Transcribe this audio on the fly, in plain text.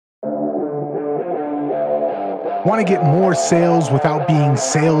Want to get more sales without being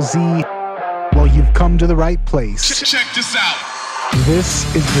salesy? Well, you've come to the right place. Check this out. This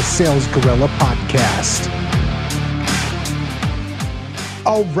is the Sales Gorilla Podcast.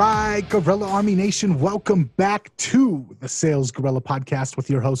 All right, Gorilla Army Nation, welcome back to the Sales Gorilla Podcast with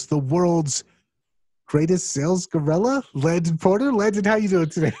your host, the world's greatest sales gorilla, Landon Porter. Landon, how you doing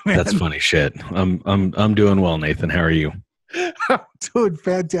today, man? That's funny shit. I'm doing well, Nathan. How are you? I'm doing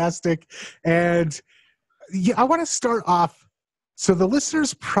fantastic. And yeah, I want to start off. So the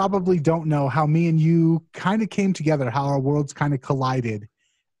listeners probably don't know how me and you kind of came together, how our worlds kind of collided.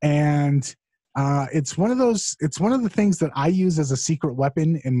 And it's one of the things that I use as a secret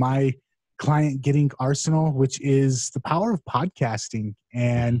weapon in my client getting arsenal, which is the power of podcasting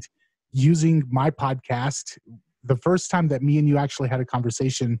and using my podcast. The first time that me and you actually had a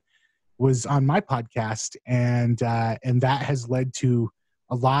conversation was on my podcast, and that has led to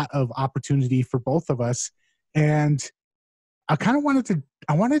a lot of opportunity for both of us. And I wanted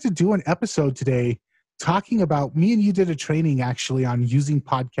to do an episode today talking about, me and you did a training actually on using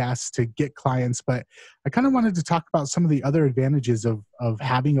podcasts to get clients, but I kind of wanted to talk about some of the other advantages of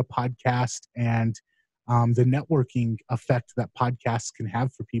having a podcast and the networking effect that podcasts can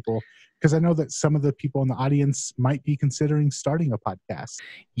have for people. Because I know that some of the people in the audience might be considering starting a podcast.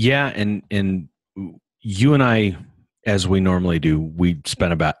 Yeah, and you and I, as we normally do, we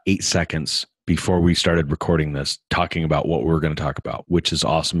spent about 8 seconds before we started recording this talking about what we're going to talk about, which is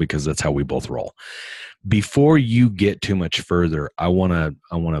awesome because that's how we both roll. Before you get too much further, I want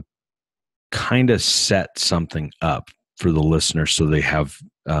to kind of set something up for the listeners so they have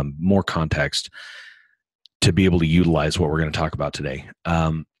more context to be able to utilize what we're going to talk about today.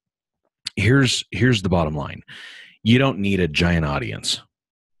 Here's the bottom line. You don't need a giant audience,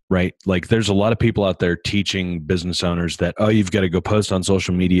 right? Like there's a lot of people out there teaching business owners that, oh, you've got to go post on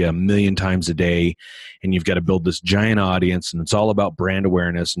social media 1 million times a day and you've got to build this giant audience and it's all about brand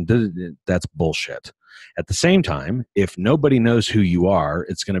awareness, and that's bullshit. At the same time, if nobody knows who you are,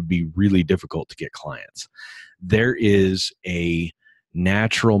 it's going to be really difficult to get clients. There is a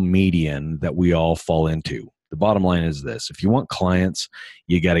natural median that we all fall into. The bottom line is this: if you want clients,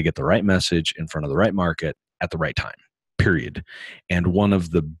 you got to get the right message in front of the right market at the right time, period. And one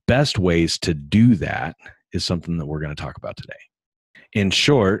of the best ways to do that is something that we're going to talk about today. In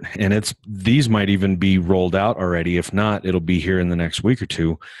short, and these might even be rolled out already. If not, it'll be here in the next week or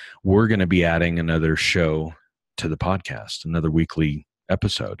two. We're going to be adding another show to the podcast, another weekly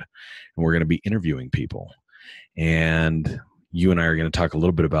episode, and we're going to be interviewing people. And you and I are going to talk a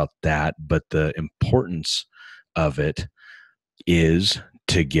little bit about that, but the importance of it is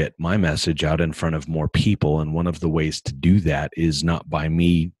to get my message out in front of more people. And one of the ways to do that is not by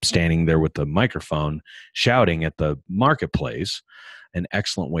me standing there with the microphone shouting at the marketplace. An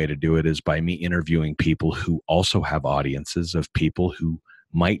excellent way to do it is by me interviewing people who also have audiences of people who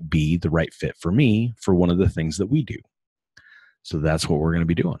might be the right fit for me for one of the things that we do. So that's what we're going to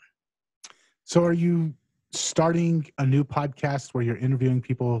be doing. So are you starting a new podcast where you're interviewing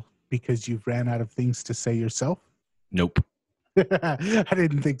people because you've ran out of things to say yourself? Nope. I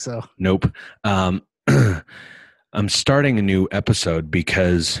didn't think so. Nope. I'm starting a new episode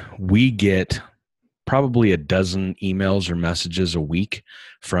because we get probably 12 emails or messages a week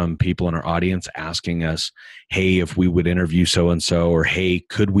from people in our audience asking us, hey, if we would interview so-and-so, or hey,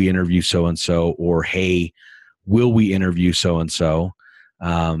 could we interview so-and-so, or hey, will we interview so-and-so?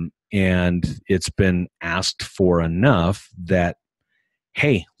 And it's been asked for enough that,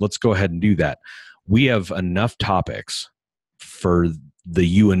 hey, let's go ahead and do that. We have enough topics for the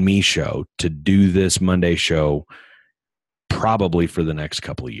You and Me show to do this Monday show probably for the next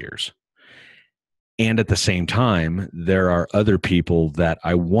couple of years. And at the same time, there are other people that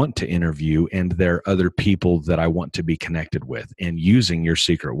I want to interview, and there are other people that I want to be connected with. And using your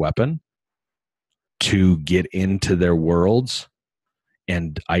secret weapon to get into their worlds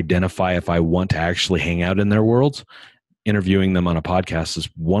and identify if I want to actually hang out in their worlds, interviewing them on a podcast is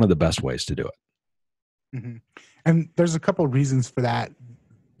one of the best ways to do it. Mm-hmm. And there's a couple of reasons for that.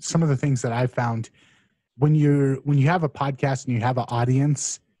 Some of the things that I've found when you have a podcast and you have an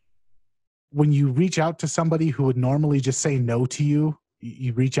audience, when you reach out to somebody who would normally just say no to you,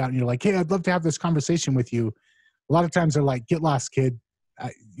 you reach out and you're like, hey, I'd love to have this conversation with you. A lot of times they're like, get lost, kid.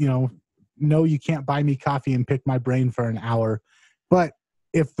 No, you can't buy me coffee and pick my brain for an hour. But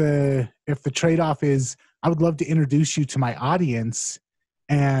if the trade-off is, I would love to introduce you to my audience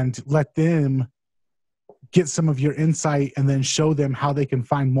and let them get some of your insight and then show them how they can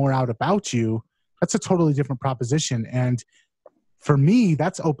find more out about you, that's a totally different proposition. And for me,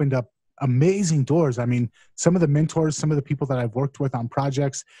 that's opened up amazing doors. I mean, some of the mentors, some of the people that I've worked with on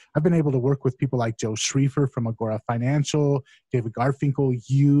projects, I've been able to work with people like Joe Schriefer from Agora Financial, David Garfinkel,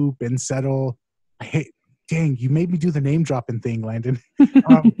 you, Ben Settle. Dang, you made me do the name dropping thing, Landon.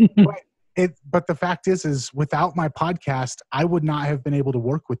 Um, but the fact is without my podcast, I would not have been able to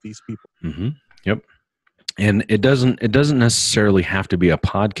work with these people. Mm-hmm. Yep. And it doesn't necessarily have to be a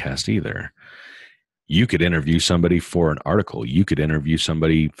podcast either. You could interview somebody for an article. You could interview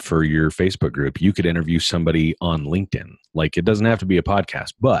somebody for your Facebook group. You could interview somebody on LinkedIn. Like, it doesn't have to be a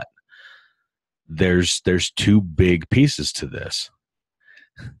podcast, but there's two big pieces to this.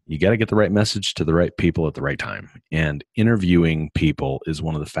 You got to get the right message to the right people at the right time. And interviewing people is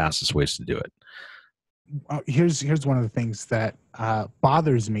one of the fastest ways to do it. Here's one of the things that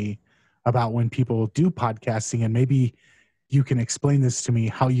bothers me about when people do podcasting, and maybe you can explain this to me,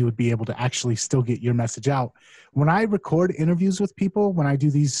 how you would be able to actually still get your message out. When I record interviews with people, when I do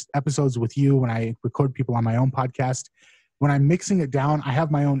these episodes with you, when I record people on my own podcast, when I'm mixing it down, I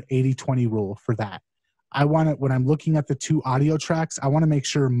have my own 80-20 rule for that. I want to, when I'm looking at the two audio tracks, I want to make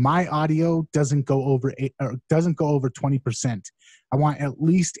sure my audio doesn't go over 20%. I want at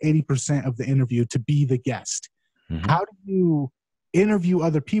least 80% of the interview to be the guest. Mm-hmm. How do you interview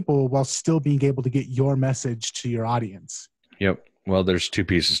other people while still being able to get your message to your audience? Yep. Well, there's two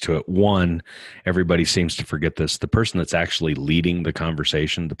pieces to it. One, everybody seems to forget this. The person that's actually leading the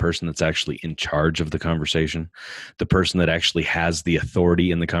conversation, the person that's actually in charge of the conversation, the person that actually has the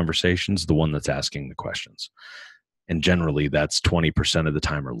authority in the conversation is the one that's asking the questions. And generally, that's 20% of the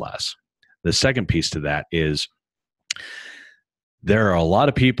time or less. The second piece to that is there are a lot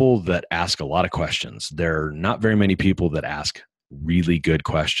of people that ask a lot of questions. There are not very many people that ask really good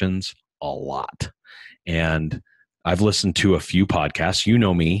questions a lot. And I've listened to a few podcasts. You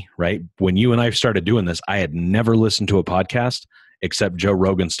know me, right? When you and I started doing this, I had never listened to a podcast except Joe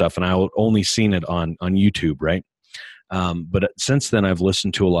Rogan stuff, and I only seen it on YouTube, right? But since then, I've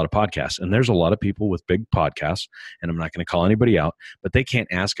listened to a lot of podcasts, and there's a lot of people with big podcasts, and I'm not going to call anybody out, but they can't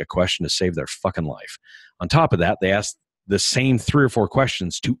ask a question to save their fucking life. On top of that, they ask the same 3 or 4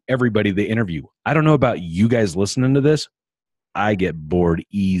 questions to everybody they interview. I don't know about you guys listening to this. I get bored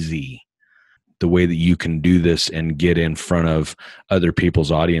easy. The way that you can do this and get in front of other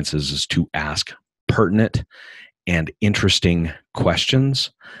people's audiences is to ask pertinent and interesting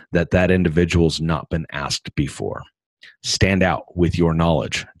questions that individual's not been asked before. Stand out with your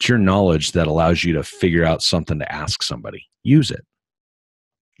knowledge. It's your knowledge that allows you to figure out something to ask somebody. Use it.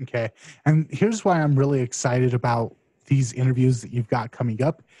 Okay. And here's why I'm really excited about these interviews that you've got coming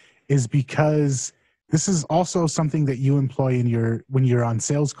up, is because this is also something that you employ when you're on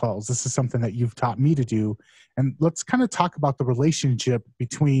sales calls. This is something that you've taught me to do. And let's kind of talk about the relationship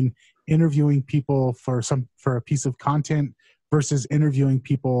between interviewing people for a piece of content versus interviewing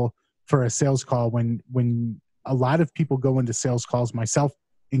people for a sales call. When a lot of people go into sales calls, myself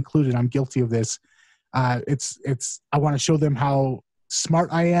included, I'm guilty of this. It's I want to show them how smart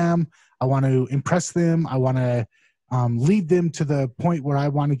I am. I want to impress them. I want to lead them to the point where I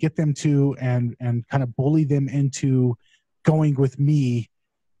want to get them to, and kind of bully them into going with me.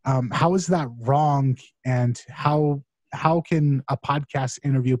 How is that wrong? And how can a podcast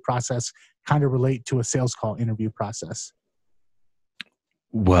interview process kind of relate to a sales call interview process?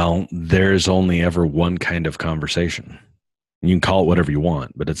 Well, there's only ever one kind of conversation. You can call it whatever you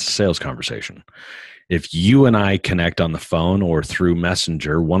want, but it's a sales conversation. If you and I connect on the phone or through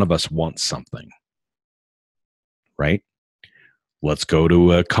Messenger, one of us wants something. Right? Let's go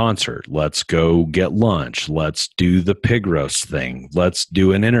to a concert. Let's go get lunch. Let's do the pig roast thing. Let's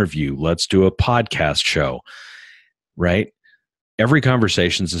do an interview. Let's do a podcast show. Right? Every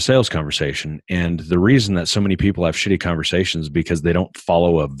conversation is a sales conversation. And the reason that so many people have shitty conversations is because they don't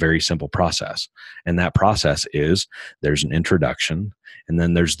follow a very simple process. And that process is there's an introduction, and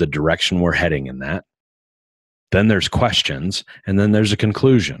then there's the direction we're heading in that. Then there's questions, and then there's a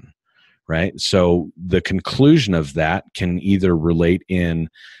conclusion. Right. So the conclusion of that can either relate in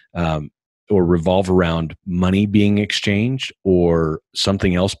or revolve around money being exchanged, or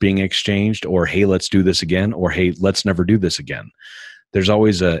something else being exchanged, or, hey, let's do this again, or, hey, let's never do this again. There's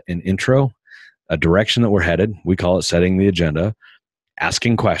always an intro, a direction that we're headed. We call it setting the agenda,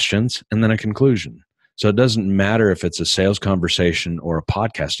 asking questions, and then a conclusion. So it doesn't matter if it's a sales conversation or a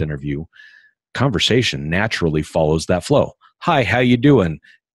podcast interview. Conversation naturally follows that flow. Hi, how you doing?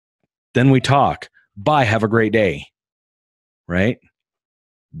 Then we talk. Bye. Have a great day. Right?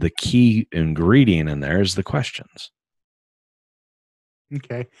 The key ingredient in there is the questions.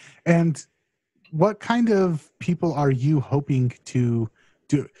 Okay. And what kind of people are you hoping to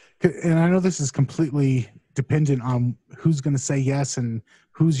do? And I know this is completely dependent on who's going to say yes and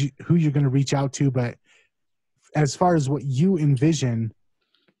who you're going to reach out to, but as far as what you envision,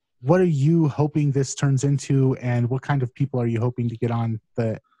 what are you hoping this turns into, and what kind of people are you hoping to get on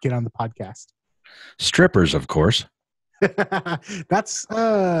the podcast? Strippers, of course. That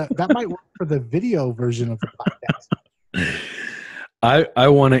might work for the video version of the podcast. I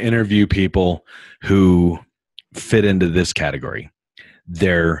want to interview people who fit into this category.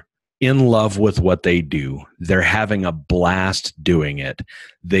 They're in love with what they do. They're having a blast doing it.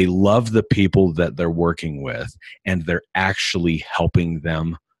 They love the people that they're working with, and they're actually helping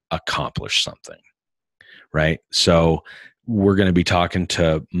them accomplish something, right? So we're going to be talking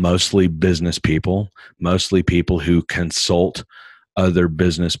to mostly business people, mostly people who consult other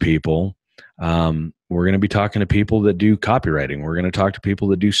business people. We're going to be talking to people that do copywriting. We're going to talk to people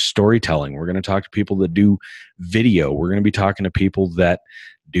that do storytelling. We're going to talk to people that do video. We're going to be talking to people that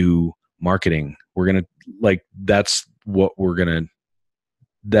do marketing. That's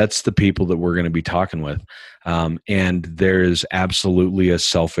the people that we're going to be talking with. And there's absolutely a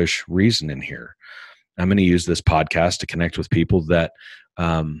selfish reason in here. I'm going to use this podcast to connect with people that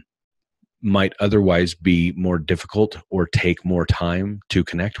might otherwise be more difficult or take more time to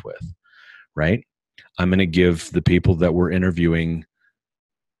connect with, right? I'm going to give the people that we're interviewing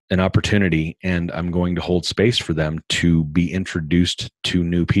an opportunity, and I'm going to hold space for them to be introduced to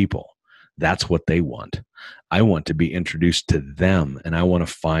new people. That's what they want. I want to be introduced to them, and I want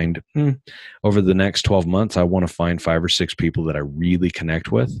to find, over the next 12 months, I want to find 5 or 6 people that I really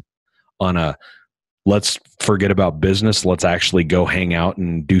connect with on a, let's forget about business. Let's actually go hang out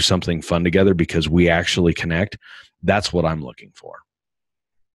and do something fun together because we actually connect. That's what I'm looking for.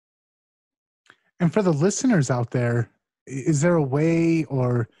 And for the listeners out there, is there a way,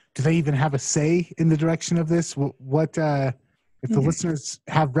 or do they even have a say in the direction of this? What if the listeners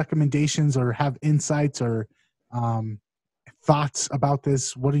have recommendations or have insights or thoughts about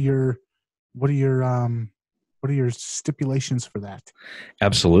this? What are your stipulations for that?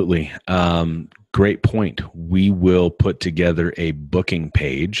 Absolutely. Great point. We will put together a booking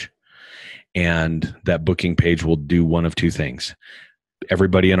page, and that booking page will do one of 2 things.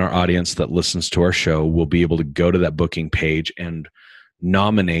 Everybody in our audience that listens to our show will be able to go to that booking page and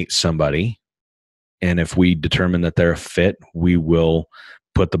nominate somebody. And if we determine that they're a fit, we will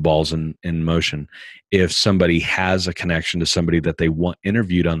put the balls in motion. If somebody has a connection to somebody that they want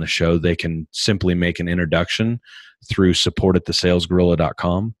interviewed on the show, they can simply make an introduction through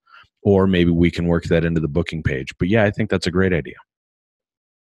support@thesalesgorilla.com, or maybe we can work that into the booking page. But yeah, I think that's a great idea.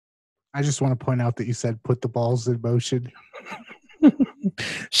 I just want to point out that you said put the balls in motion.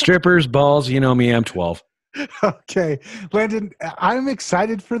 Strippers, balls, you know me, I'm 12. Okay. Landon, I'm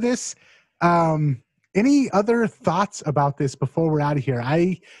excited for this. Any other thoughts about this before we're out of here?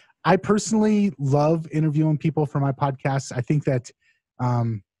 I personally love interviewing people for my podcast. I think that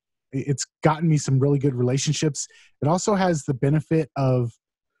it's gotten me some really good relationships. It also has the benefit of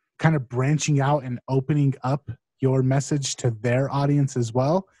kind of branching out and opening up your message to their audience as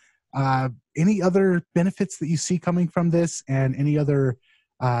well. Any other benefits that you see coming from this, and any other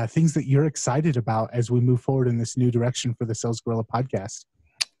things that you're excited about as we move forward in this new direction for the Sales Gorilla podcast?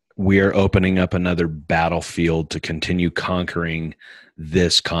 We are opening up another battlefield to continue conquering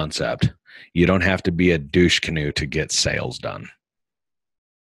this concept. You don't have to be a douche canoe to get sales done.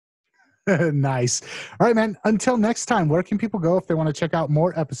 Nice. All right, man. Until next time, where can people go if they want to check out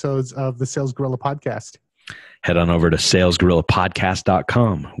more episodes of the Sales Gorilla podcast? Head on over to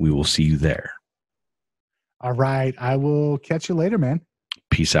salesgorillapodcast.com. We will see you there. All right. I will catch you later, man.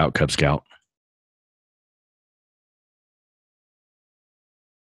 Peace out, Cub Scout.